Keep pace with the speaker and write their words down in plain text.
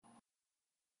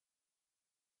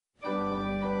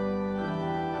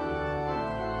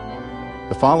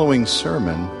The following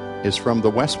sermon is from the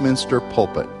Westminster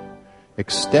pulpit,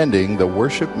 extending the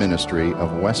worship ministry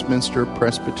of Westminster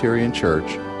Presbyterian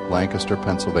Church, Lancaster,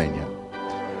 Pennsylvania.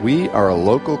 We are a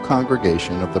local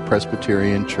congregation of the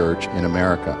Presbyterian Church in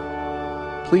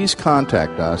America. Please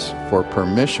contact us for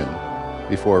permission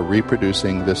before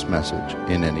reproducing this message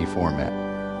in any format.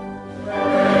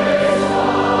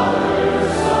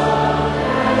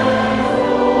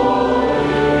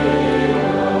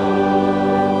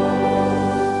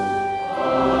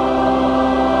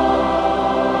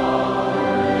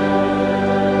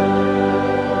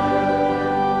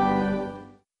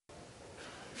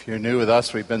 If you're new with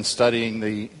us, we've been studying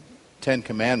the Ten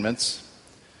Commandments.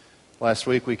 Last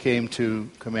week we came to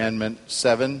Commandment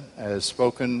 7 as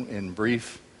spoken in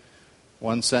brief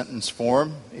one-sentence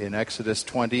form in Exodus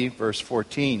 20, verse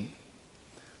 14.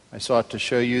 I sought to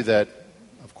show you that,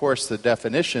 of course, the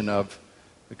definition of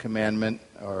the commandment,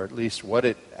 or at least what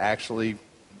it actually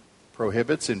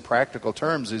prohibits in practical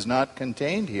terms, is not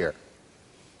contained here.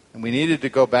 And we needed to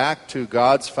go back to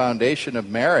God's foundation of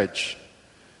marriage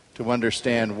to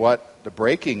understand what the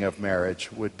breaking of marriage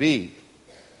would be.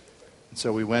 And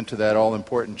so we went to that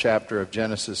all-important chapter of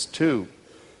Genesis 2.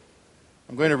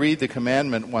 I'm going to read the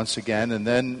commandment once again and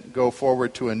then go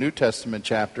forward to a New Testament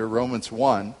chapter, Romans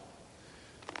 1.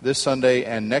 This Sunday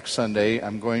and next Sunday,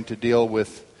 I'm going to deal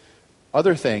with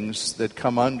other things that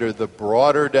come under the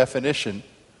broader definition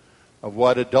of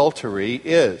what adultery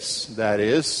is. That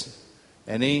is,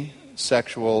 any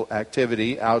sexual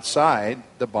activity outside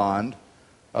the bond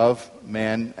of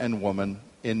man and woman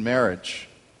in marriage.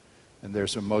 And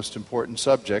there's a most important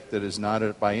subject that is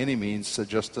not by any means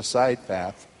just a side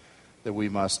path that we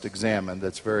must examine,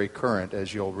 that's very current,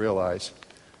 as you'll realize,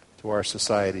 to our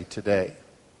society today.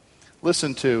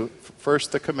 Listen to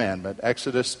first the commandment,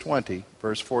 Exodus 20,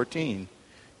 verse 14.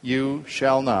 You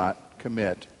shall not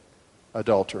commit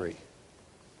adultery.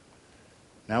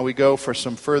 Now we go for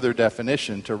some further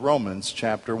definition to Romans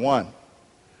chapter 1.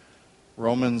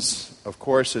 Romans, of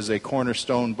course, is a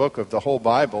cornerstone book of the whole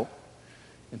Bible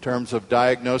in terms of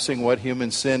diagnosing what human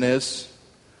sin is,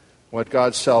 what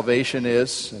God's salvation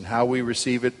is, and how we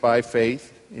receive it by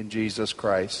faith in Jesus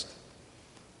Christ.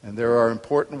 And there are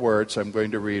important words I'm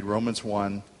going to read, Romans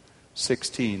 1,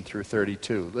 16 through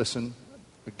 32. Listen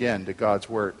again to God's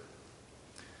word.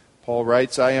 Paul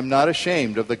writes, I am not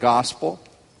ashamed of the gospel,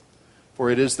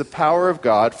 for it is the power of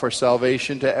God for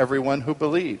salvation to everyone who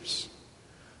believes,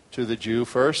 to the Jew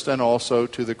first and also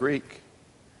to the Greek.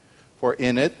 For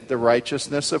in it the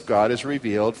righteousness of God is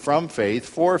revealed from faith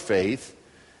for faith,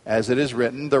 as it is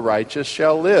written, the righteous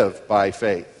shall live by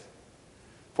faith.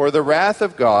 For the wrath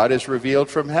of God is revealed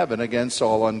from heaven against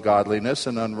all ungodliness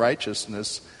and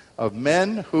unrighteousness of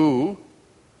men who,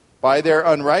 by their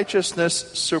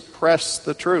unrighteousness, suppress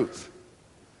the truth.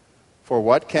 For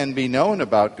what can be known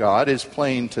about God is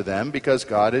plain to them, because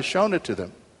God has shown it to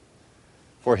them.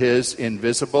 For his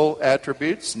invisible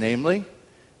attributes, namely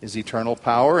his eternal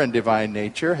power and divine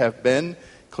nature, have been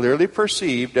clearly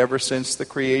perceived ever since the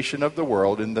creation of the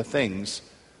world in the things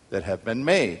that have been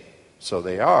made. So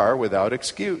they are without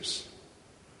excuse.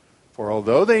 For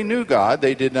although they knew God,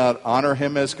 they did not honor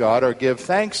him as God or give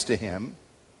thanks to him.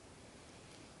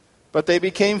 But they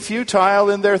became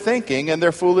futile in their thinking, and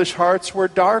their foolish hearts were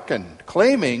darkened.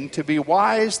 Claiming to be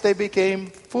wise, they became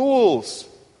fools,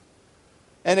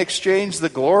 and exchanged the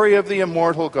glory of the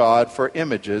immortal God for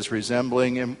images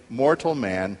resembling immortal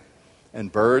man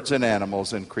and birds and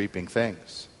animals and creeping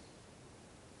things.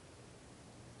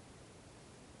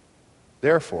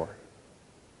 Therefore,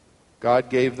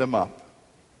 God gave them up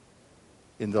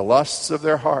in the lusts of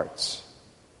their hearts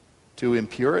to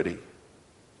impurity,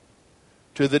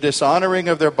 to the dishonoring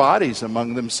of their bodies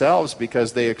among themselves,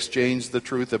 because they exchanged the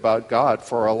truth about God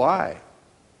for a lie,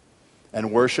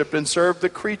 and worshipped and served the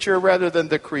creature rather than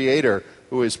the Creator,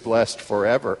 who is blessed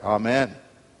forever. Amen.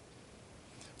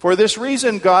 For this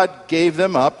reason God gave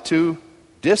them up to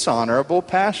dishonorable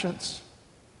passions.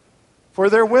 For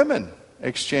their women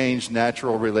exchanged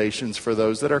natural relations for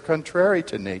those that are contrary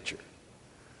to nature.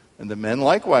 And the men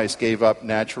likewise gave up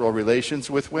natural relations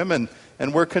with women,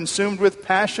 and were consumed with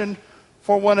passion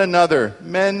for one another,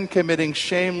 men committing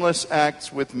shameless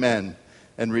acts with men,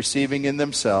 and receiving in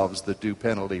themselves the due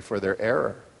penalty for their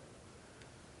error.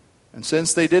 And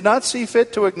since they did not see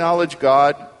fit to acknowledge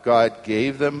God, God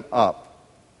gave them up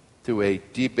to a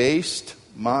debased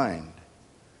mind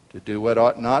to do what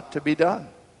ought not to be done.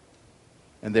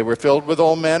 And they were filled with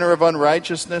all manner of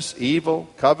unrighteousness, evil,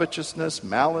 covetousness,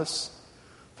 malice,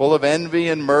 full of envy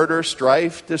and murder,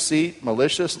 strife, deceit,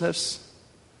 maliciousness.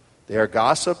 They are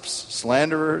gossips,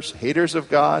 slanderers, haters of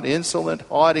God, insolent,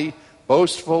 haughty,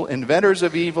 boastful, inventors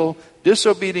of evil,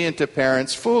 disobedient to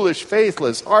parents, foolish,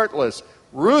 faithless, heartless,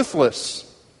 ruthless.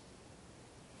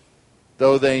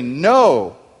 Though they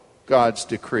know God's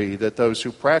decree that those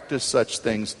who practice such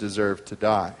things deserve to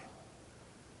die,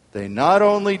 they not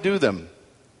only do them,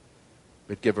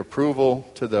 but give approval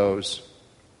to those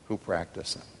who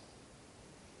practice them.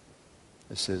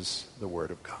 This is the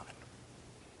Word of God.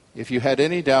 If you had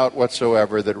any doubt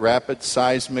whatsoever that rapid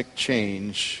seismic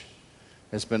change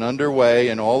has been underway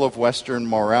in all of Western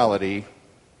morality,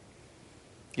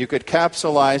 you could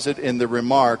capsulize it in the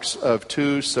remarks of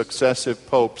two successive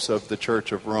popes of the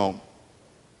Church of Rome.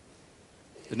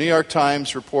 The New York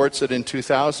Times reports that in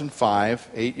 2005,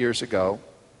 8 years ago,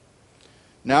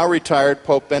 now retired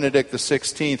Pope Benedict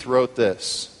XVI wrote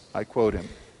this, I quote him,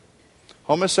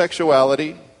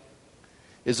 "Homosexuality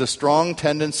is a strong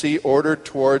tendency ordered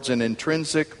towards an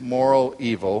intrinsic moral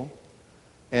evil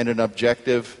and an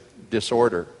objective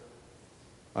disorder,"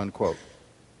 unquote.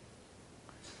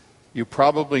 You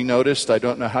probably noticed, I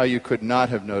don't know how you could not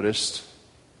have noticed,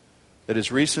 that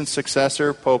his recent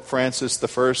successor, Pope Francis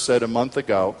I, said a month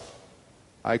ago,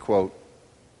 I quote,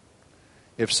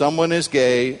 "If someone is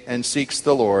gay and seeks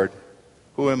the Lord,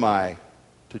 who am I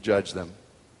to judge them?"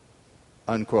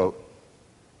 Unquote.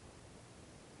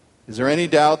 Is there any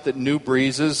doubt that new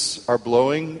breezes are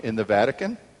blowing in the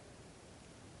Vatican?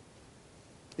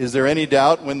 Is there any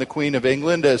doubt when the Queen of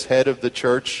England, as head of the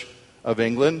Church of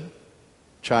England,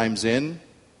 chimes in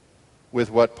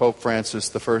with what Pope Francis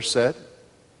I said?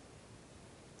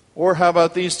 Or how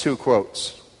about these two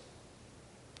quotes?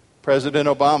 President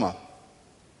Obama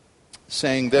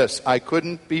saying this, "I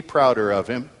couldn't be prouder of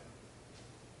him."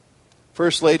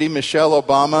 First Lady Michelle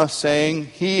Obama saying,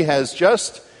 "He has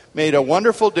just made a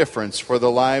wonderful difference for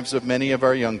the lives of many of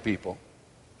our young people."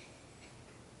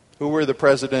 Who were the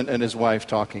president and his wife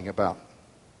talking about?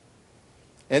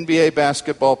 NBA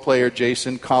basketball player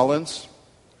Jason Collins,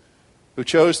 who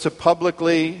chose to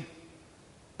publicly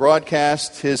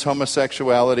broadcast his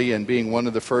homosexuality and being one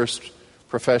of the first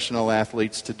professional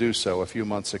athletes to do so a few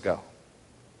months ago.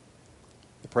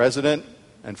 The President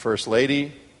and First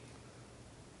Lady,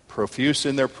 profuse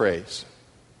in their praise,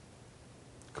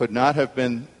 could not have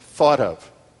been thought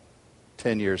of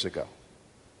 10 years ago.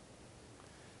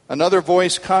 Another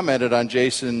voice commented on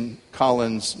Jason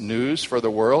Collins' news for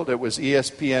the world. It was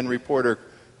ESPN reporter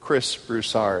Chris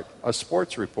Broussard, a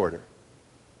sports reporter.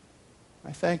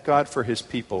 I thank God for his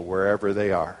people wherever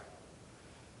they are.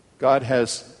 God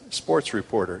has sports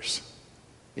reporters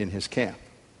in his camp.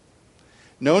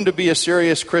 Known to be a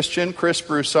serious Christian, Chris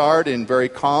Broussard, in very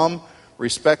calm,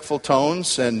 respectful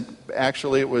tones, and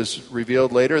actually it was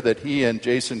revealed later that he and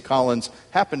Jason Collins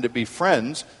happened to be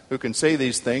friends who can say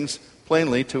these things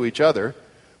plainly to each other.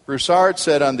 Broussard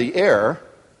said on the air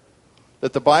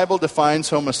that the Bible defines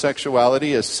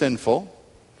homosexuality as sinful,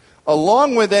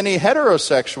 along with any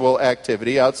heterosexual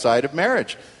activity outside of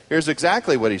marriage. Here's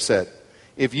exactly what he said.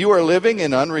 If you are living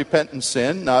in unrepentant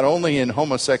sin, not only in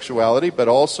homosexuality, but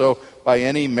also by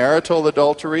any marital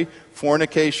adultery,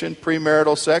 fornication,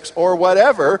 premarital sex, or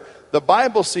whatever, the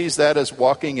Bible sees that as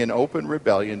walking in open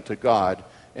rebellion to God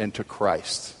and to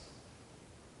Christ.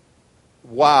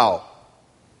 Wow.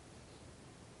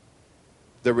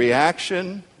 The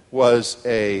reaction was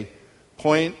a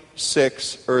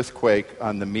 0.6 earthquake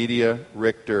on the media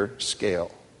Richter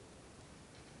scale.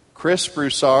 Chris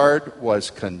Broussard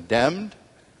was condemned,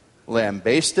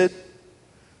 lambasted,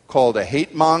 called a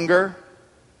hate monger,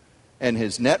 and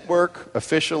his network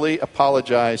officially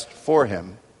apologized for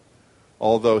him,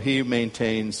 although he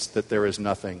maintains that there is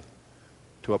nothing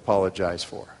to apologize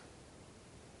for.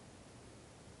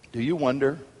 Do you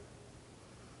wonder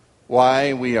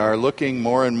why we are looking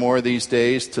more and more these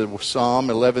days to Psalm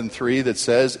 11:3 that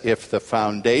says, if the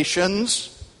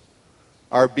foundations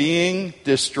are being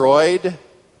destroyed,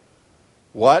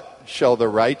 what shall the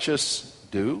righteous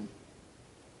do?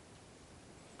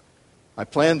 I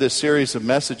planned this series of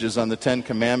messages on the Ten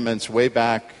Commandments way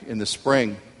back in the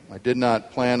spring. I did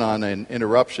not plan on an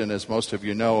interruption, as most of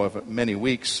you know, of many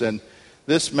weeks, and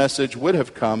this message would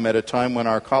have come at a time when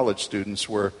our college students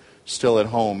were still at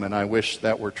home, and I wish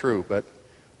that were true, but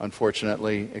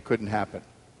unfortunately it couldn't happen.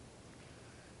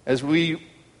 As we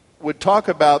would talk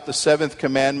about the seventh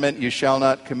commandment, you shall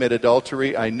not commit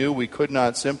adultery, I knew we could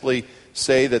not simply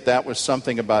say that that was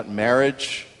something about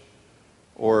marriage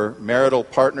or marital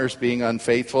partners being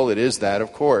unfaithful. It is that,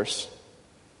 of course,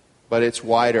 but it's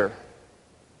wider.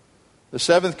 The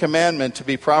seventh commandment, to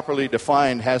be properly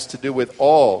defined, has to do with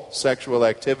all sexual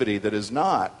activity that is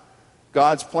not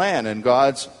God's plan and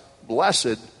God's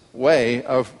blessed way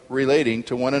of relating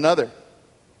to one another.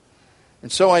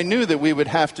 And so I knew that we would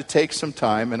have to take some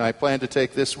time, and I plan to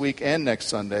take this week and next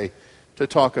Sunday to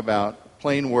talk about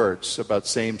plain words about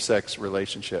same-sex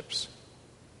relationships.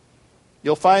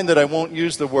 You'll find that I won't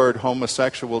use the word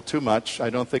homosexual too much.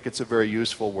 I don't think it's a very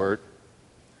useful word.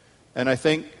 And I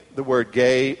think the word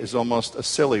gay is almost a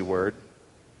silly word.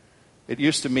 It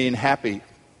used to mean happy.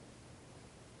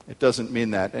 It doesn't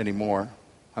mean that anymore.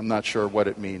 I'm not sure what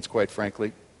it means, quite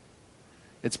frankly.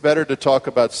 It's better to talk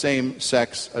about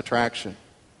same-sex attraction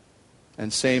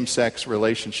and same-sex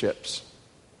relationships.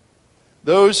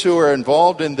 Those who are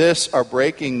involved in this are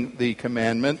breaking the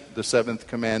commandment, the seventh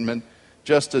commandment,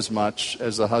 just as much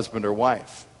as the husband or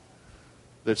wife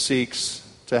that seeks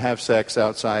to have sex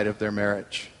outside of their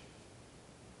marriage.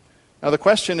 Now the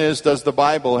question is, does the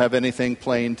Bible have anything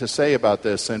plain to say about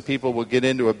this? And people will get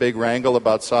into a big wrangle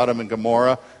about Sodom and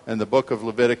Gomorrah and the book of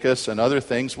Leviticus and other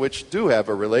things which do have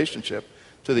a relationship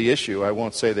to the issue. I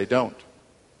won't say they don't.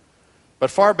 But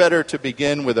far better to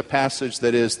begin with a passage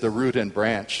that is the root and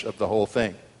branch of the whole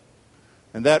thing.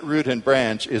 And that root and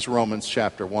branch is Romans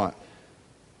chapter 1.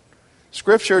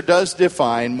 Scripture does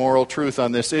define moral truth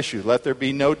on this issue. Let there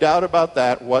be no doubt about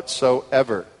that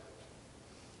whatsoever.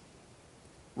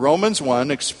 Romans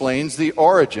 1 explains the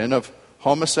origin of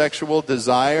homosexual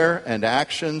desire and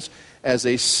actions as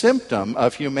a symptom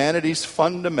of humanity's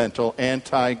fundamental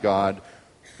anti-God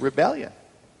rebellion.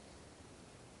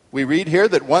 We read here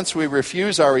that once we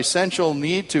refuse our essential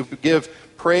need to give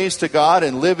praise to God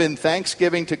and live in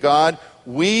thanksgiving to God,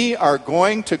 we are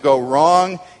going to go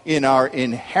wrong in our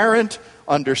inherent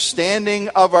understanding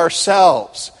of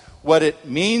ourselves. What it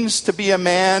means to be a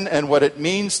man and what it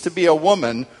means to be a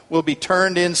woman will be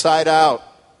turned inside out.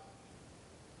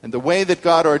 And the way that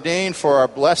God ordained for our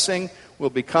blessing will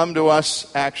become to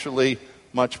us actually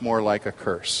much more like a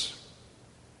curse.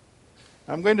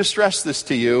 I'm going to stress this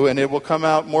to you, and it will come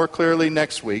out more clearly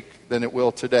next week than it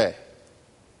will today.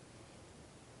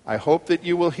 I hope that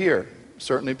you will hear,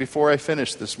 certainly before I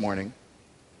finish this morning,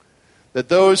 that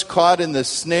those caught in the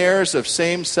snares of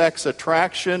same-sex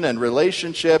attraction and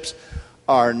relationships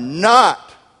are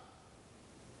not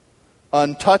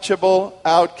untouchable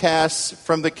outcasts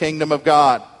from the kingdom of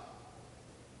God.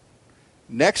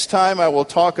 Next time I will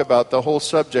talk about the whole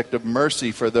subject of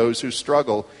mercy for those who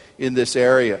struggle in this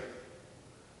area.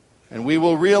 And we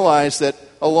will realize that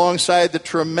alongside the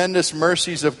tremendous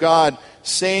mercies of God,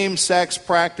 same-sex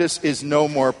practice is no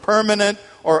more permanent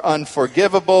or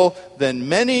unforgivable than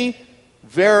many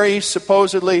very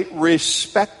supposedly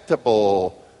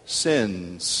respectable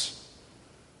sins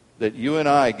that you and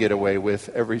I get away with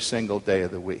every single day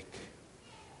of the week.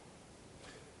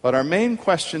 But our main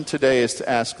question today is to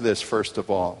ask this first of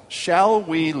all. Shall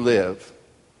we live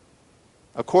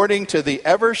according to the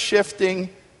ever-shifting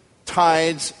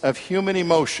tides of human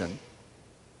emotion,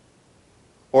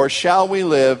 or shall we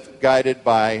live guided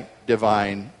by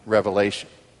divine revelation?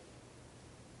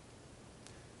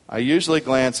 I usually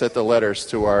glance at the letters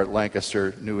to our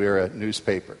Lancaster New Era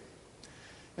newspaper.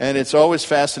 And it's always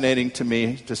fascinating to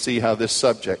me to see how this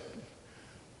subject,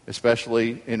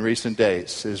 especially in recent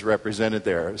days, is represented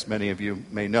there. As many of you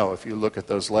may know, if you look at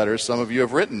those letters, some of you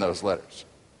have written those letters.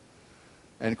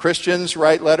 And Christians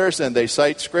write letters and they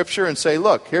cite Scripture and say,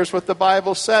 look, here's what the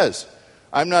Bible says.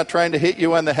 I'm not trying to hit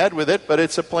you on the head with it, but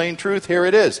it's a plain truth. Here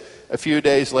it is. A few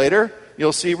days later,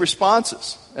 you'll see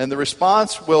responses. And the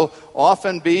response will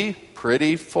often be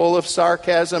pretty full of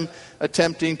sarcasm,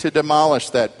 attempting to demolish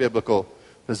that biblical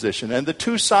position. And the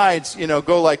two sides,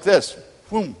 go like this.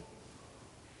 Whoom,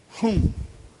 whoom,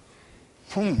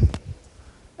 whoom.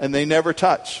 And they never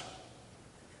touch.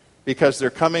 Because they're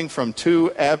coming from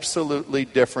two absolutely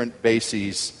different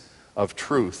bases of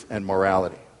truth and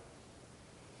morality.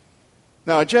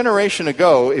 Now, a generation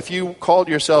ago, if you called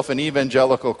yourself an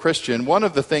evangelical Christian, one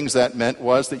of the things that meant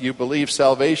was that you believed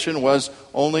salvation was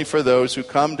only for those who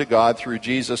come to God through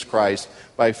Jesus Christ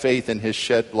by faith in his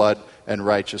shed blood and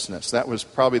righteousness. That was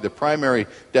probably the primary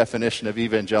definition of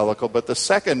evangelical. But the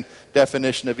second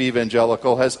definition of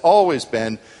evangelical has always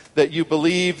been that you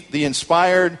believe the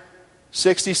inspired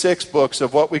 66 books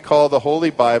of what we call the Holy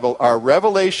Bible are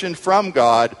revelation from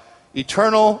God,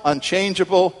 eternal,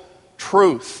 unchangeable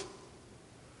truth.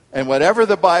 And whatever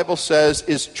the Bible says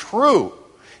is true.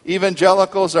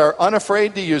 Evangelicals are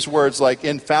unafraid to use words like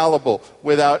infallible,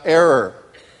 without error.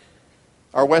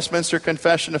 Our Westminster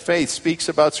Confession of Faith speaks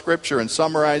about Scripture and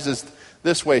summarizes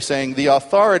this way, saying, the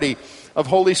authority of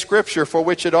Holy Scripture for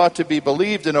which it ought to be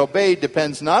believed and obeyed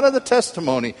depends not on the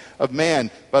testimony of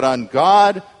man, but on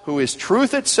God, who is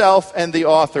truth itself and the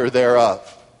author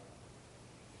thereof.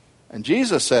 And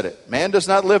Jesus said it. Man does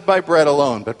not live by bread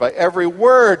alone, but by every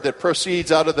word that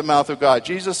proceeds out of the mouth of God.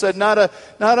 Jesus said not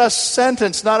a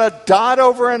sentence, not a dot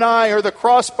over an I or the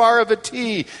crossbar of a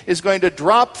T is going to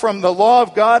drop from the law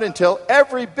of God until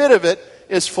every bit of it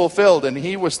is fulfilled. And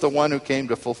he was the one who came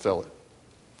to fulfill it.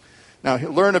 Now,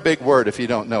 learn a big word if you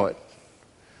don't know it.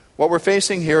 What we're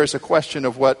facing here is a question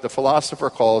of what the philosopher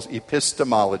calls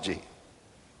epistemology.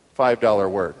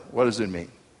 $5 word. What does it mean?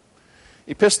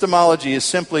 Epistemology is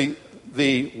simply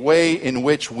the way in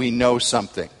which we know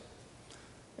something.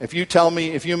 If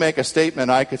you make a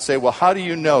statement, I could say, well, how do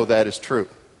you know that is true?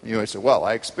 And you would say, well,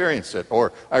 I experienced it,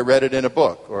 or I read it in a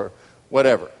book, or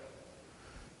whatever.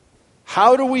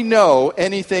 How do we know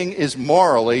anything is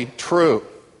morally true?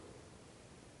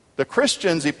 The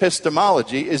Christian's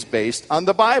epistemology is based on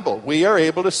the Bible. We are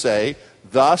able to say,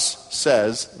 thus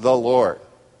says the Lord.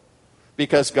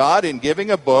 Because God, in giving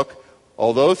a book,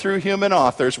 although through human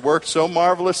authors, worked so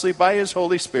marvelously by his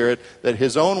Holy Spirit that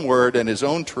his own word and his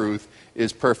own truth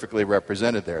is perfectly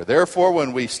represented there. Therefore,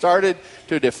 when we started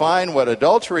to define what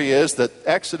adultery is, that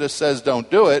Exodus says don't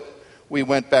do it, we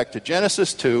went back to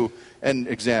Genesis 2 and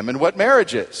examined what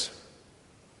marriage is.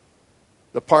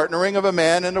 The partnering of a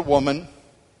man and a woman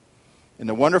in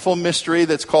the wonderful mystery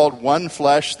that's called one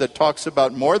flesh, that talks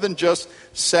about more than just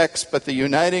sex, but the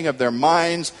uniting of their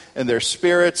minds and their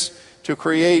spirits to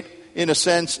create, in a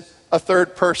sense, a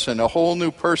third person, a whole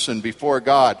new person before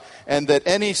God. And that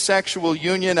any sexual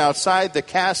union outside the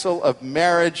castle of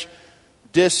marriage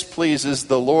displeases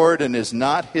the Lord and is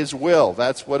not his will.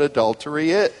 That's what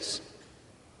adultery is.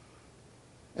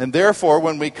 And therefore,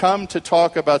 when we come to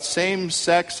talk about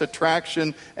same-sex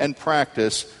attraction and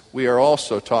practice, we are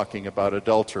also talking about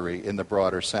adultery in the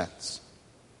broader sense.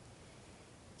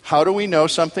 How do we know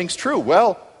something's true?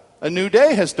 Well, a new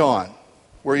day has dawned.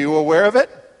 Were you aware of it?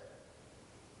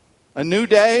 A new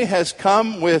day has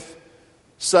come with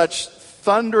such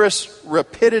thunderous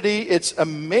rapidity, it's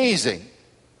amazing.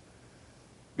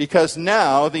 Because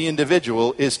now the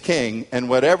individual is king, and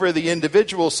whatever the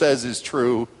individual says is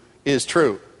true, is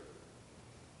true.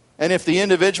 And if the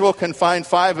individual can find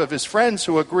 5 of his friends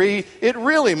who agree, it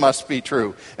really must be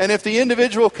true. And if the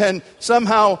individual can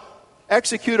somehow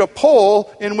execute a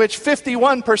poll in which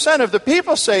 51% of the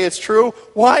people say it's true,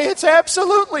 why, it's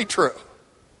absolutely true.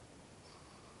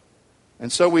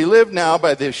 And so we live now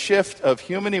by this shift of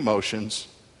human emotions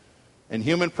and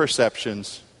human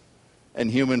perceptions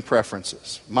and human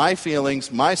preferences. My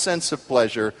feelings, my sense of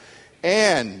pleasure,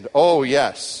 and, oh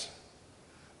yes,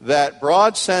 that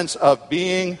broad sense of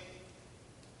being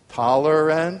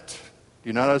tolerant. Do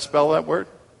you know how to spell that word?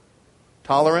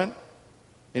 Tolerant?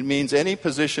 It means any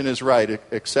position is right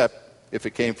except if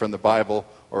it came from the Bible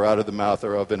or out of the mouth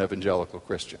or of an evangelical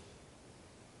Christian.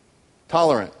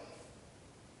 Tolerant.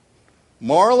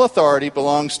 Moral authority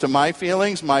belongs to my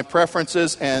feelings, my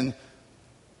preferences, and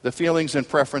the feelings and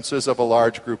preferences of a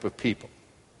large group of people.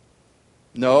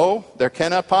 No, there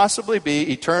cannot possibly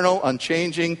be eternal,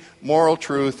 unchanging moral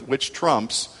truth which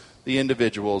trumps the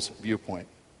individual's viewpoint.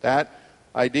 That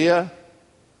idea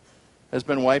has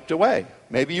been wiped away.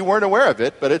 Maybe you weren't aware of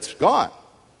it, but it's gone.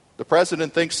 The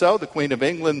president thinks so. The Queen of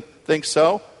England thinks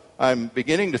so. I'm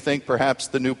beginning to think perhaps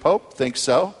the new pope thinks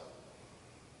so.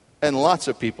 And lots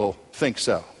of people think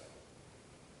so.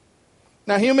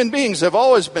 Now, human beings have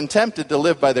always been tempted to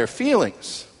live by their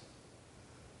feelings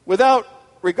without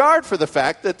regard for the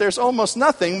fact that there's almost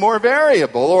nothing more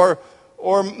variable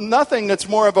or nothing that's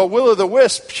more of a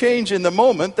will-o'-the-wisp change in the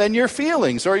moment than your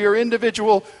feelings or your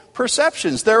individual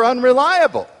perceptions. They're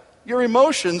unreliable. Your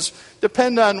emotions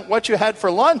depend on what you had for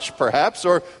lunch, perhaps,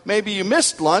 or maybe you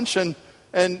missed lunch and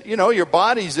your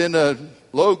body's in a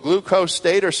low glucose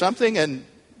state or something, and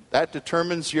that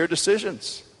determines your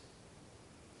decisions.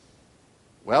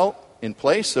 Well, in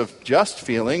place of just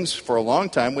feelings, for a long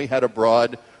time we had a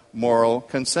broad moral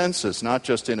consensus, not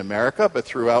just in America, but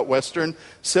throughout Western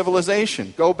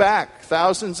civilization. Go back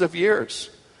thousands of years.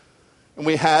 And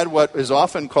we had what is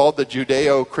often called the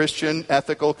Judeo-Christian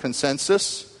ethical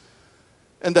consensus,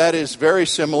 and that is very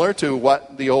similar to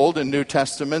what the Old and New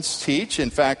Testaments teach.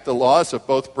 In fact, the laws of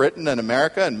both Britain and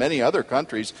America and many other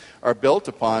countries are built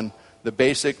upon the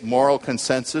basic moral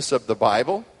consensus of the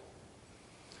Bible,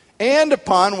 and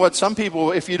upon what some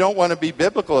people, if you don't want to be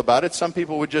biblical about it, some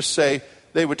people would just say,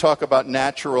 they would talk about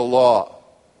natural law.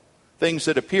 Things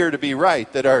that appear to be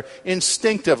right, that are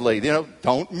instinctively,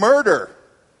 don't murder.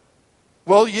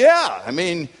 Well, yeah,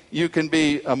 you can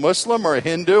be a Muslim or a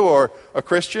Hindu or a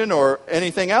Christian or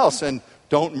anything else, and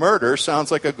don't murder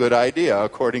sounds like a good idea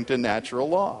according to natural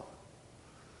law.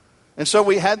 And so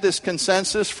we had this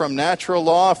consensus from natural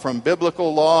law, from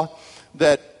biblical law,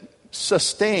 that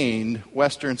sustained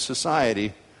Western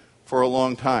society for a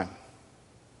long time.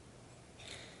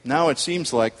 Now it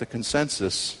seems like the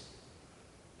consensus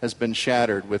has been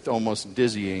shattered with almost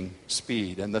dizzying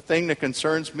speed. And the thing that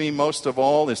concerns me most of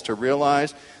all is to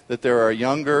realize that there are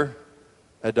younger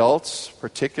adults,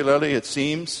 particularly it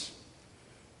seems,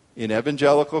 in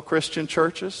evangelical Christian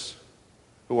churches,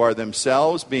 who are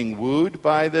themselves being wooed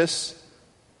by this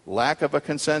lack of a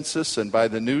consensus and by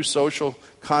the new social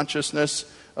consciousness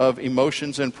of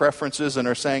emotions and preferences, and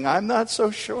are saying, I'm not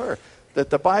so sure that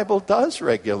the Bible does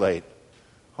regulate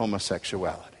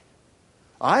homosexuality.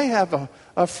 I have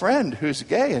a friend who's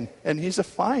gay, and he's a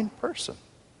fine person.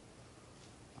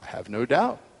 I have no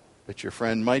doubt that your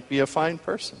friend might be a fine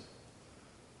person.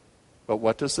 But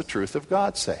what does the truth of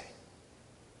God say?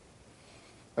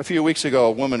 A few weeks ago,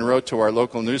 a woman wrote to our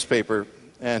local newspaper,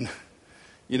 and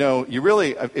you know, you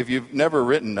really, if you've never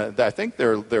written, I think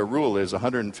their rule is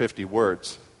 150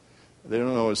 words. They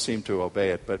don't always seem to obey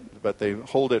it, but they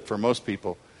hold it for most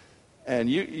people. And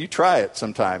you try it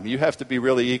sometime. You have to be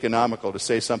really economical to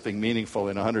say something meaningful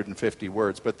in 150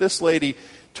 words. But this lady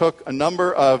took a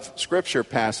number of scripture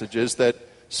passages that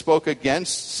spoke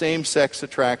against same-sex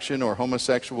attraction or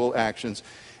homosexual actions,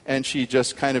 and she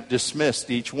just kind of dismissed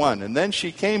each one. And then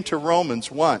she came to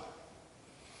Romans 1.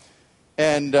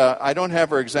 And I don't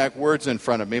have her exact words in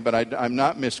front of me, but I'm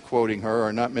not misquoting her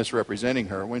or not misrepresenting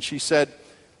her. When she said,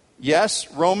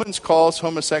 yes, Romans calls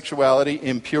homosexuality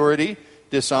impurity,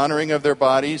 dishonoring of their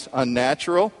bodies,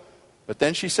 unnatural. But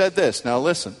then she said this. Now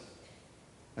listen.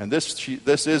 And this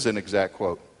is an exact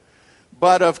quote.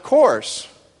 But of course,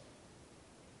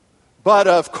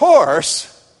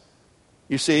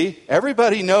 you see,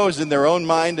 everybody knows in their own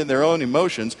mind and their own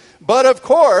emotions, but of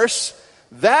course,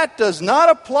 that does not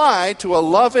apply to a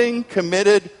loving,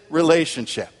 committed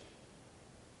relationship.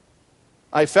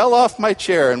 I fell off my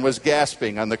chair and was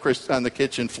gasping on the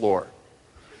kitchen floor.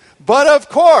 But of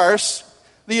course,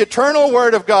 the eternal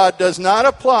Word of God does not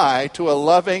apply to a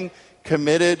loving,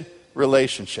 committed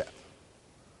relationship.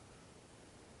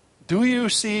 Do you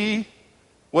see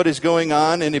what is going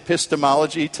on in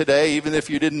epistemology today, even if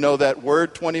you didn't know that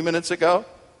word 20 minutes ago?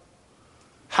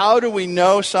 How do we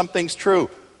know something's true?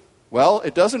 Well,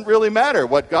 it doesn't really matter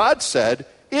what God said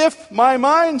if my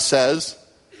mind says,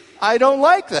 I don't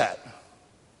like that.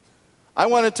 I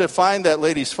wanted to find that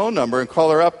lady's phone number and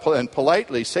call her up and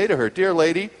politely say to her, dear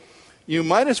lady, you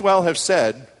might as well have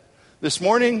said, this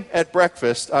morning at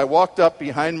breakfast, I walked up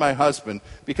behind my husband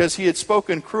because he had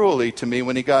spoken cruelly to me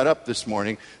when he got up this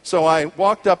morning. So I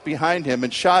walked up behind him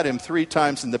and shot him 3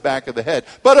 times in the back of the head.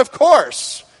 But of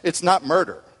course, it's not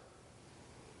murder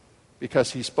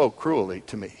because he spoke cruelly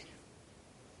to me.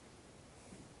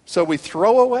 So we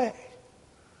throw away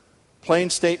plain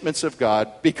statements of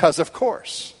God because, of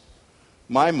course,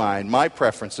 my mind, my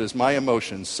preferences, my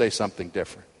emotions say something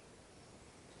different.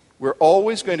 We're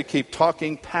always going to keep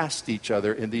talking past each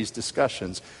other in these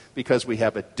discussions because we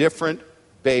have a different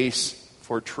base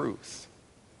for truth.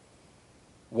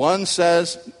 One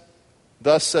says,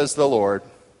 thus says the Lord.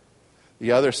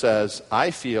 The other says,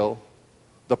 I feel.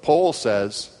 The poll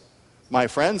says, my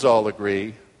friends all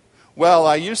agree. Well,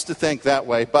 I used to think that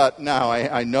way, but now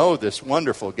I know this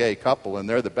wonderful gay couple, and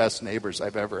they're the best neighbors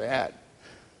I've ever had.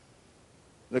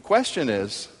 The question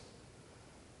is,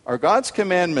 are God's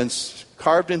commandments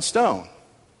carved in stone?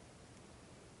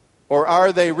 Or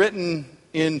are they written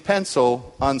in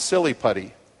pencil on silly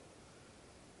putty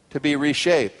to be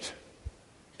reshaped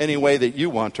any way that you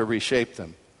want to reshape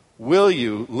them? Will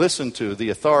you listen to the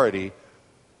authority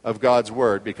of God's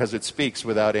word because it speaks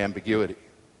without ambiguity?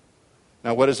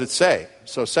 Now, what does it say?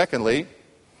 So secondly,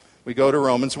 we go to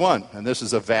Romans 1, and this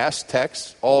is a vast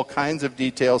text, all kinds of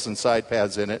details and side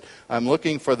paths in it. I'm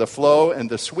looking for the flow and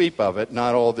the sweep of it,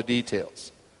 not all the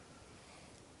details.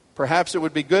 Perhaps it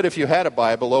would be good if you had a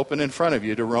Bible open in front of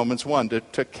you to Romans 1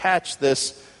 to catch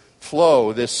this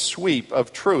flow, this sweep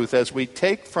of truth as we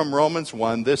take from Romans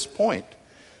 1 this point.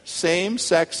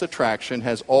 Same-sex attraction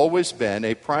has always been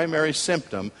a primary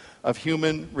symptom of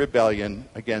human rebellion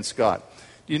against God.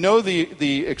 Do you know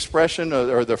the expression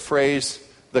or the phrase,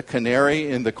 the canary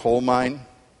in the coal mine?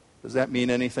 Does that mean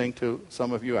anything to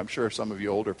some of you? I'm sure some of you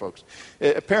older folks.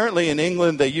 Apparently in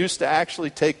England, they used to actually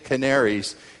take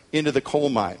canaries into the coal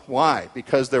mine. Why?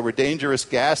 Because there were dangerous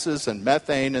gases and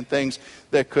methane and things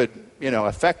that could,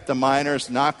 affect the miners,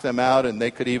 knock them out, and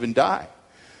they could even die.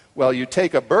 Well, you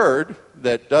take a bird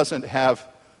that doesn't have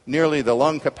nearly the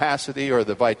lung capacity or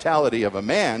the vitality of a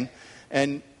man,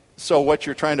 and so what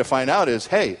you're trying to find out is,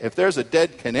 hey, if there's a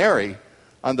dead canary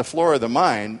on the floor of the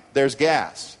mine, there's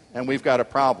gas, and we've got a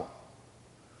problem.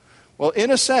 Well,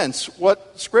 in a sense,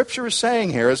 what Scripture is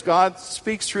saying here, as God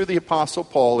speaks through the Apostle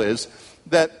Paul, is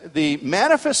that the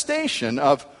manifestation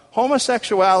of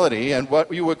homosexuality and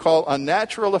what you would call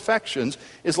unnatural affections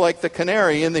is like the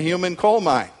canary in the human coal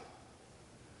mine.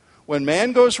 When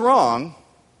man goes wrong,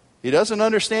 he doesn't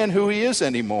understand who he is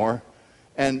anymore,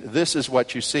 and this is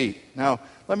what you see. Now,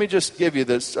 let me just give you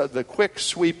this, the quick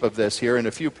sweep of this here in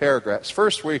a few paragraphs.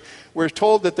 First, we're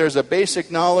told that there's a basic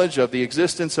knowledge of the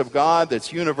existence of God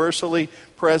that's universally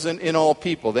present in all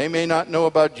people. They may not know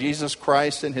about Jesus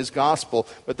Christ and his gospel,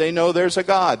 but they know there's a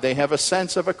God. They have a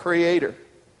sense of a creator.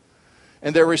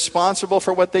 And they're responsible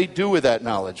for what they do with that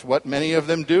knowledge. What many of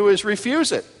them do is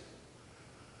refuse it.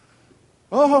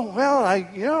 Oh,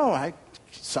 well,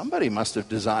 somebody must have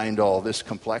designed all this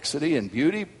complexity and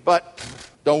beauty, but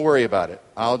don't worry about it.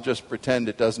 I'll just pretend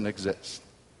it doesn't exist.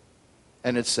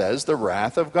 And it says the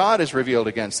wrath of God is revealed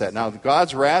against that. Now,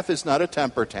 God's wrath is not a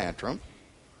temper tantrum.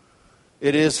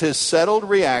 It is his settled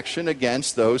reaction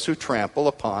against those who trample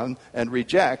upon and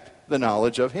reject the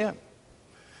knowledge of him.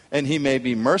 And he may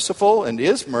be merciful and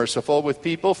is merciful with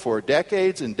people for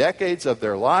decades and decades of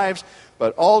their lives,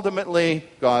 but ultimately,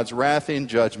 God's wrath in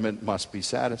judgment must be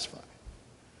satisfied.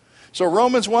 So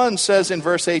Romans 1 says in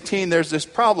verse 18, there's this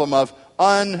problem of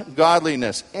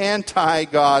ungodliness,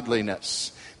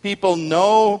 anti-godliness. People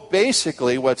know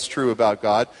basically what's true about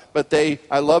God, but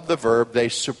I love the verb, they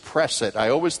suppress it. I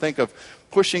always think of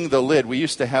pushing the lid. We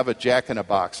used to have a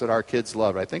Jack-in-a-Box that our kids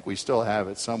loved. I think we still have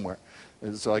it somewhere.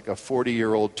 It's like a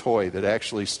 40-year-old toy that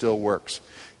actually still works.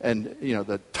 And,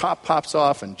 the top pops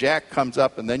off and Jack comes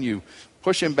up, and then you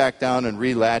push him back down and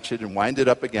relatch it and wind it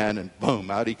up again, and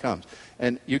boom, out he comes.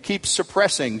 And you keep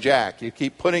suppressing Jack. You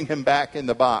keep putting him back in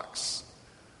the box.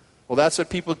 Well, that's what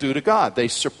people do to God. They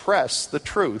suppress the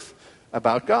truth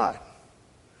about God.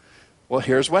 Well,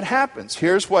 here's what happens.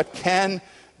 Here's what can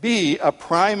be a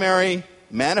primary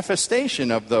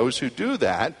manifestation of those who do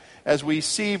that, as we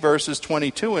see verses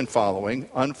 22 and following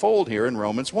unfold here in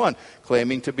Romans 1.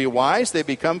 Claiming to be wise, they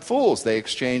become fools. They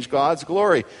exchange God's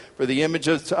glory for the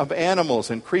images of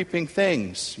animals and creeping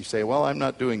things. You say, well, I'm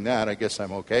not doing that. I guess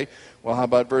I'm okay. Well, how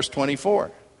about verse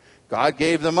 24? God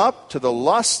gave them up to the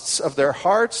lusts of their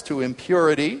hearts, to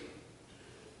impurity,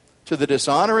 to the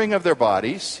dishonoring of their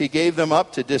bodies. He gave them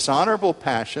up to dishonorable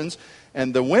passions.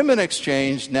 And the women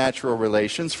exchanged natural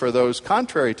relations for those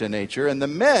contrary to nature, and the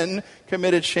men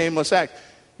committed shameless acts.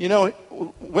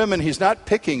 Women, he's not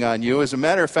picking on you. As a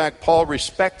matter of fact, Paul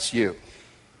respects you.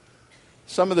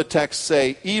 Some of the texts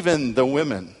say, even the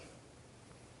women.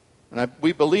 And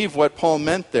we believe what Paul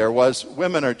meant there was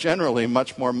women are generally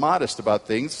much more modest about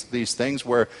these things,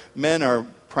 where men are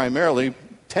primarily,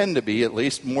 tend to be at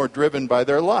least, more driven by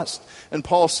their lust. And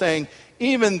Paul's saying,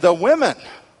 even the women,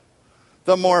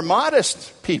 the more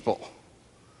modest people,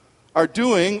 are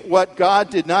doing what God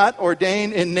did not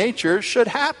ordain in nature should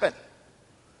happen.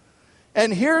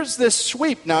 And here's this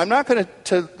sweep. Now, I'm not going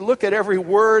to look at every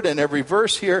word and every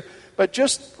verse here, but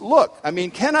just look.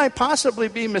 Can I possibly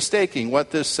be mistaking what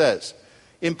this says?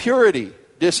 Impurity,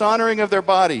 dishonoring of their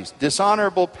bodies,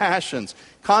 dishonorable passions,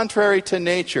 contrary to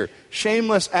nature,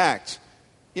 shameless acts.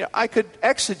 I could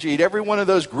exegete every one of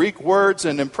those Greek words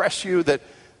and impress you that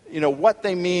what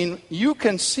they mean. You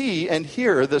can see and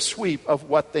hear the sweep of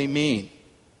what they mean.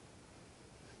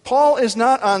 Paul is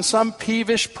not on some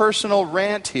peevish personal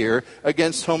rant here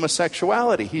against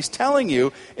homosexuality. He's telling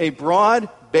you a broad,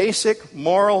 basic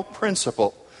moral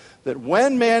principle that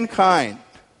when mankind,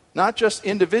 not just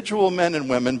individual men and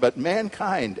women, but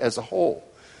mankind as a whole,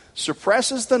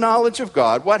 suppresses the knowledge of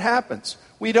God, what happens?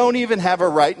 We don't even have a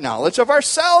right knowledge of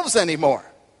ourselves anymore.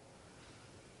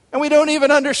 And we don't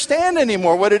even understand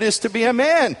anymore what it is to be a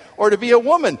man or to be a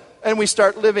woman. And we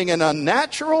start living an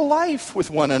unnatural life with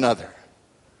one another.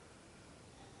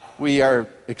 We are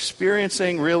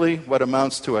experiencing really what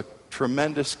amounts to a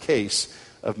tremendous case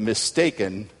of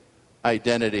mistaken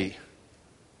identity.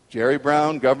 Jerry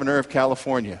Brown, governor of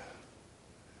California.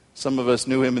 Some of us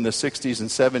knew him in the 60s and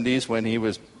 70s when he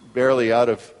was barely out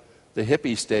of the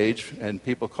hippie stage, and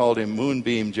people called him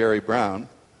Moonbeam Jerry Brown.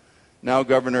 Now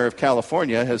governor of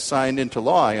California has signed into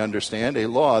law, I understand, a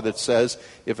law that says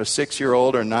if a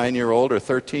 6-year-old or 9-year-old or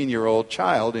 13-year-old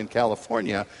child in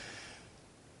California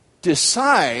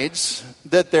decides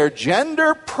that their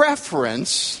gender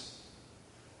preference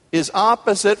is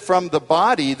opposite from the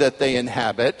body that they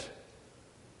inhabit,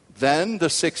 then the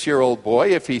 6-year-old boy,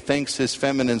 if he thinks his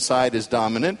feminine side is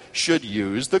dominant, should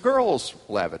use the girls'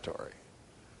 lavatory.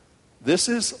 This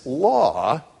is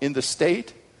law in the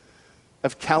state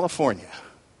of California.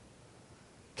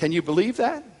 Can you believe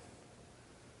that?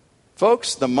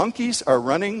 Folks, the monkeys are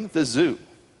running the zoo.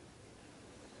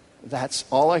 That's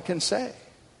all I can say.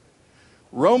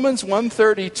 Romans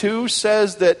 1:32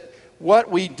 says that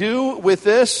what we do with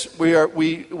this,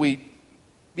 we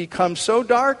become so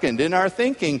darkened in our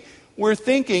thinking. We're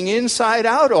thinking inside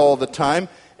out all the time.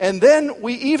 And then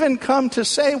we even come to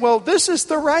say, well, this is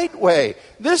the right way.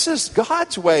 This is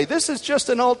God's way. This is just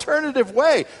an alternative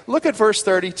way. Look at verse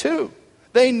 32.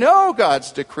 They know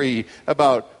God's decree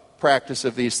about practice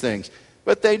of these things.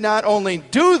 But they not only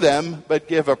do them, but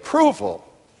give approval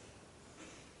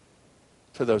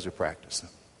to those who practice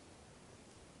them.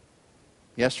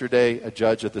 Yesterday, a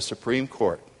judge at the Supreme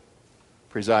Court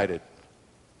presided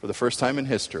for the first time in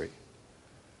history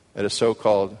at a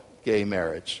so-called gay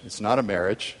marriage. It's not a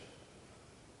marriage.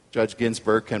 Judge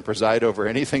Ginsburg can preside over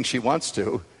anything she wants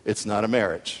to. It's not a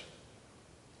marriage.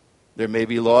 There may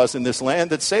be laws in this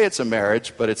land that say it's a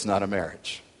marriage, but it's not a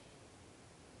marriage.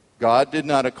 God did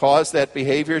not cause that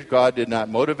behavior. God did not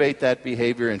motivate that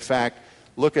behavior. In fact,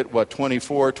 look at what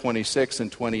 24, 26,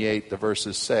 and 28, the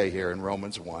verses say here in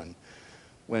Romans 1.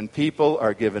 When people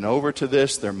are given over to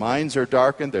this, their minds are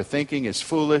darkened, their thinking is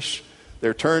foolish,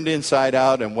 they're turned inside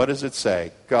out, and what does it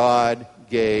say? God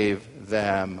gave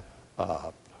them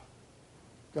up.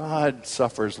 God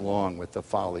suffers long with the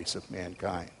follies of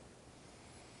mankind.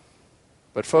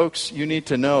 But folks, you need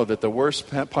to know that the worst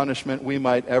punishment we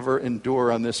might ever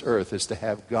endure on this earth is to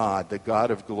have God, the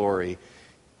God of glory,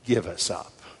 give us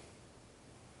up.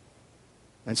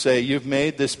 And say, you've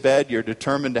made this bed, you're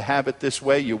determined to have it this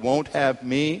way, you won't have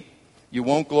me, you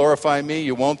won't glorify me,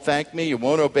 you won't thank me, you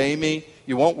won't obey me,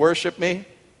 you won't worship me.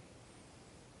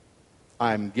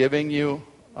 I'm giving you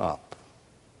up.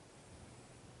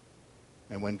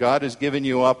 And when God has given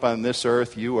you up on this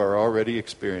earth, you are already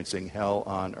experiencing hell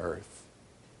on earth.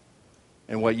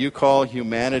 And what you call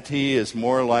humanity is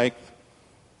more like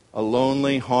a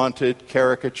lonely, haunted,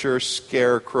 caricature,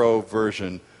 scarecrow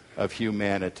version of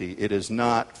humanity. It is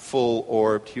not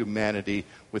full-orbed humanity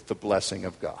with the blessing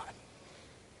of God.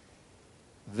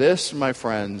 This, my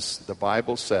friends, the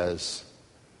Bible says,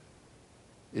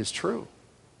 is true.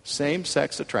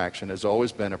 Same-sex attraction has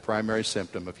always been a primary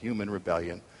symptom of human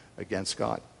rebellion against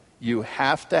God. You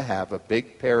have to have a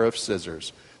big pair of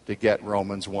scissors to get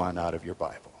Romans 1 out of your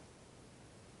Bible.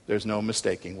 There's no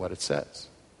mistaking what it says.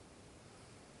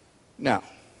 Now,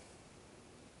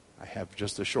 I have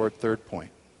just a short third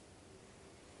point.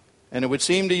 And it would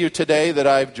seem to you today that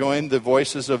I've joined the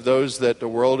voices of those that the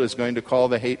world is going to call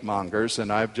the hate mongers,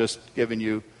 and I've just given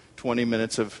you 20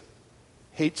 minutes of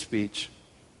hate speech.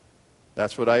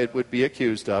 That's what I would be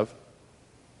accused of.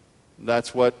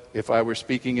 That's what, if I were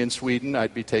speaking in Sweden,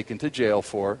 I'd be taken to jail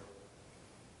for.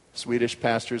 Swedish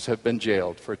pastors have been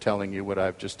jailed for telling you what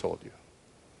I've just told you.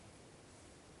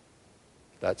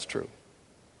 That's true.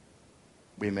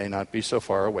 We may not be so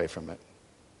far away from it.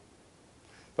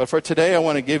 But for today, I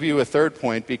want to give you a third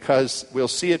point because we'll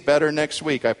see it better next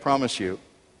week, I promise you.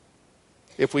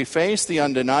 If we face the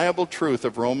undeniable truth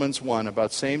of Romans 1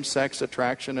 about same-sex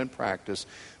attraction and practice,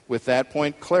 with that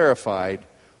point clarified,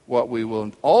 what we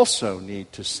will also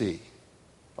need to see,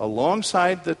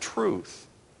 alongside the truth,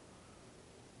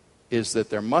 is that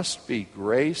there must be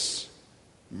grace,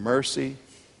 mercy,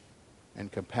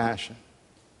 and compassion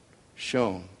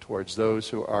shown towards those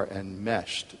who are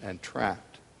enmeshed and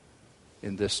trapped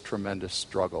in this tremendous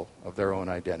struggle of their own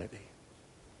identity.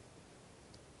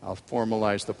 I'll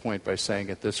formalize the point by saying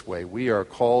it this way. We are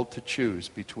called to choose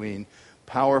between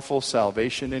powerful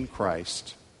salvation in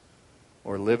Christ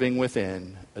or living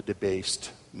within a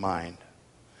debased mind.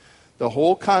 The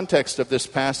whole context of this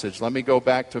passage, let me go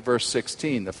back to verse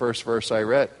 16, the first verse I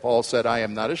read. Paul said, I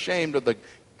am not ashamed of the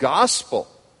gospel.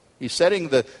 He's setting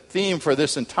the theme for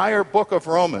this entire book of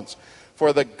Romans.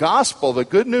 For the gospel, the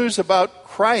good news about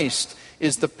Christ,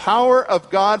 is the power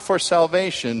of God for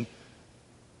salvation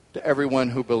to everyone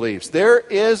who believes. There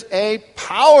is a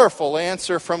powerful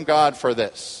answer from God for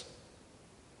this.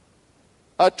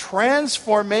 A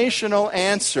transformational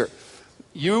answer.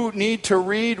 You need to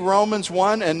read Romans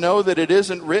 1 and know that it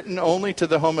isn't written only to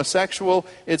the homosexual,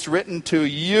 it's written to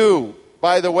you.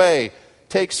 By the way,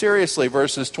 take seriously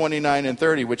verses 29 and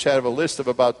 30, which have a list of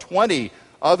about 20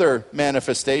 other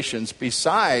manifestations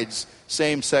besides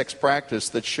same-sex practice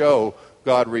that show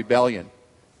God rebellion.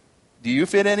 Do you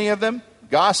fit any of them?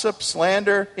 Gossip,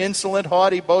 slander, insolent,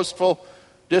 haughty, boastful,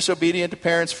 disobedient to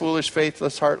parents, foolish,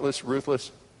 faithless, heartless,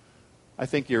 ruthless. I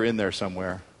think you're in there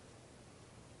somewhere.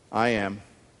 I am.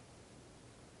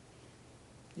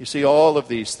 You see, all of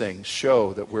these things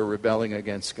show that we're rebelling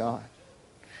against God.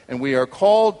 And we are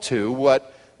called to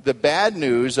what the bad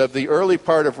news of the early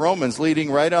part of Romans,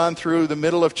 leading right on through the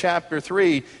middle of chapter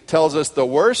 3, tells us the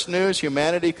worst news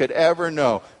humanity could ever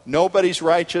know. Nobody's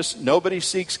righteous. Nobody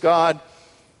seeks God.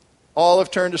 All have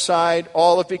turned aside.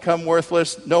 All have become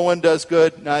worthless. No one does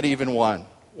good, not even one.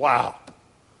 Wow.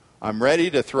 I'm ready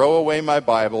to throw away my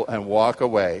Bible and walk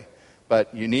away.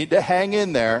 But you need to hang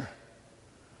in there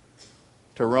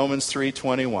to Romans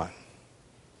 3:21.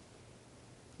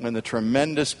 When the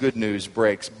tremendous good news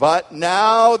breaks. But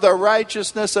now the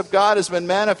righteousness of God has been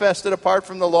manifested apart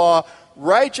from the law.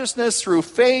 Righteousness through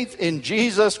faith in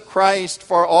Jesus Christ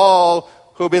for all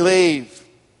who believe.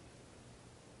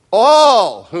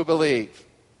 All who believe.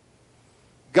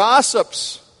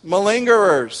 Gossips,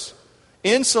 malingerers,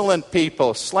 insolent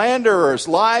people, slanderers,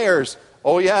 liars.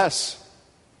 Oh yes,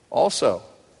 also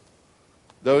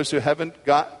those who haven't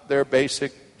got their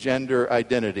basic gender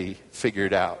identity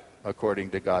figured out according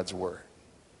to God's Word.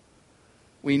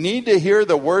 We need to hear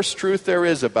the worst truth there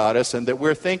is about us, and that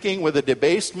we're thinking with a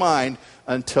debased mind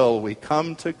until we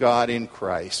come to God in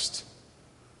Christ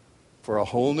for a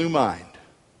whole new mind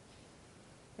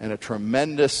and a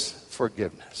tremendous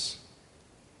forgiveness.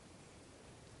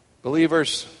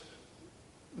 Believers,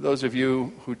 those of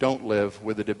you who don't live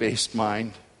with a debased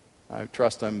mind, I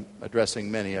trust I'm addressing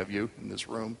many of you in this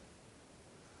room.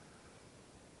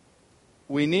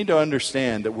 We need to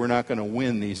understand that we're not going to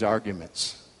win these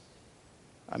arguments.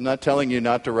 I'm not telling you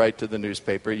not to write to the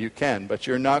newspaper. You can, but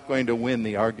you're not going to win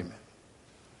the argument.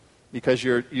 Because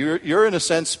you're in a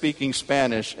sense speaking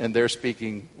Spanish and they're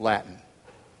speaking Latin.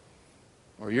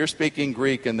 Or you're speaking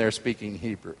Greek and they're speaking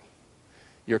Hebrew.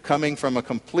 You're coming from a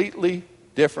completely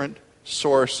different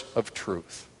source of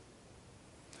truth.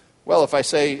 Well, if I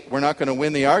say we're not going to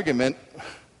win the argument,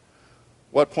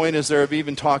 what point is there of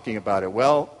even talking about it?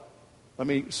 Well, let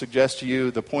me suggest to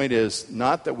you the point is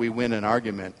not that we win an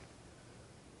argument,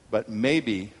 but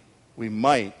maybe we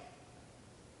might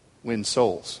win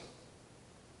souls,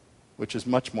 which is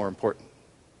much more important.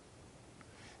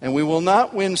 And we will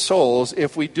not win souls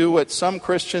if we do what some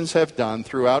Christians have done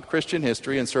throughout Christian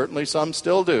history, and certainly some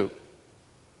still do,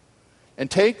 and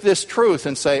take this truth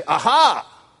and say, aha!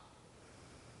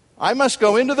 I must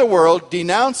go into the world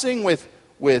denouncing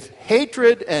with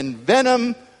hatred and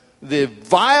venom the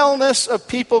vileness of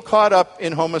people caught up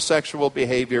in homosexual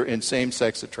behavior in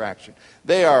same-sex attraction.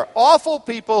 They are awful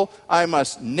people. I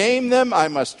must name them. I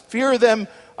must fear them.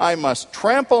 I must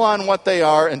trample on what they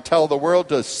are and tell the world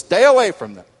to stay away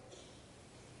from them.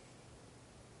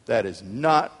 That is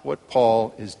not what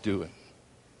Paul is doing.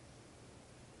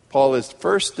 Paul is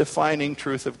first defining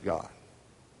truth of God.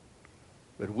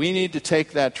 But we need to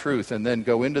take that truth and then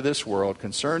go into this world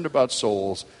concerned about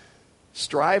souls,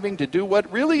 striving to do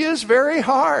what really is very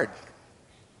hard.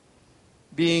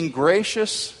 Being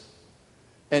gracious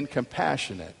and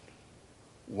compassionate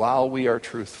while we are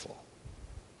truthful.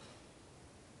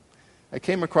 I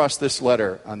came across this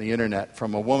letter on the internet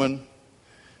from a woman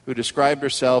who described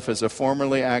herself as a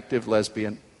formerly active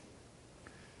lesbian.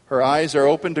 Her eyes are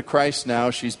open to Christ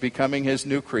now. She's becoming his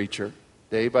new creature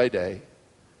day by day.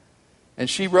 And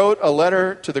she wrote a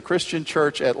letter to the Christian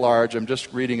church at large. I'm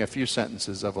just reading a few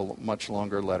sentences of a much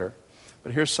longer letter.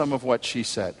 But here's some of what she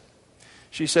said.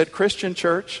 She said, Christian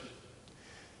church,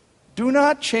 do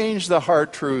not change the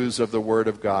hard truths of the Word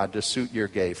of God to suit your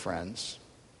gay friends.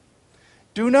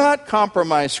 Do not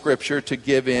compromise Scripture to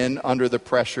give in under the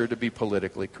pressure to be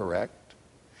politically correct.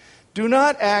 Do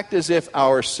not act as if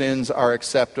our sins are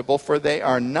acceptable, for they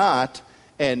are not,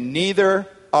 and neither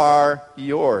are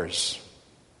yours.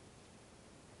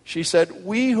 She said,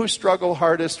 we who struggle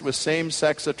hardest with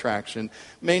same-sex attraction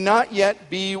may not yet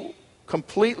be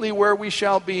completely where we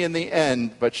shall be in the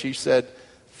end, but she said,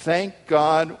 thank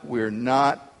God we're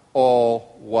not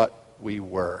all what we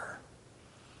were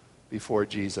before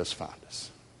Jesus found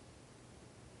us.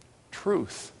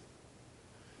 Truth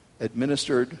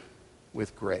administered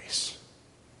with grace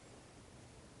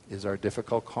is our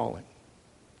difficult calling.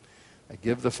 I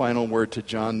give the final word to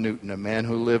John Newton, a man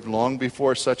who lived long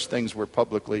before such things were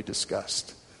publicly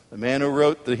discussed. The man who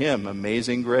wrote the hymn,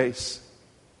 Amazing Grace.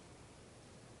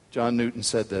 John Newton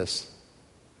said this,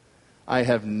 I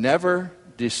have never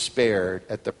despaired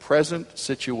at the present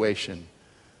situation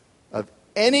of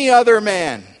any other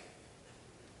man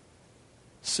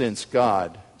since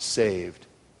God saved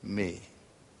me.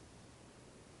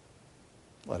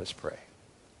 Let us pray.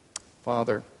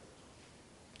 Father,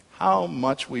 how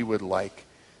much we would like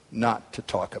not to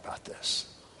talk about this.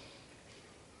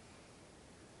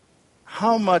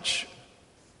 How much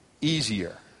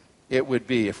easier it would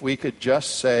be if we could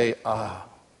just say,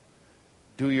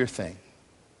 do your thing.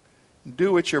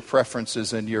 Do what your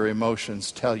preferences and your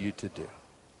emotions tell you to do.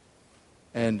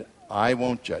 and I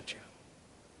won't judge you.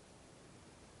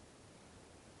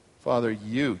 Father,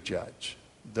 you judge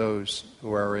those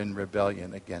who are in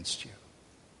rebellion against you.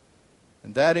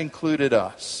 And that included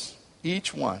us,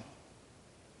 each one,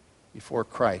 before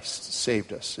Christ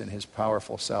saved us in his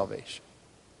powerful salvation.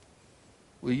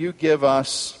 Will you give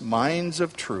us minds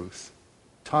of truth,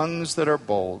 tongues that are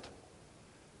bold,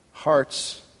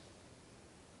 hearts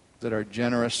that are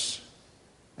generous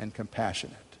and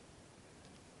compassionate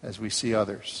as we see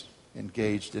others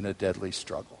engaged in a deadly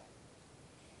struggle.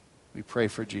 We pray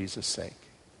for Jesus' sake.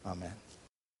 Amen.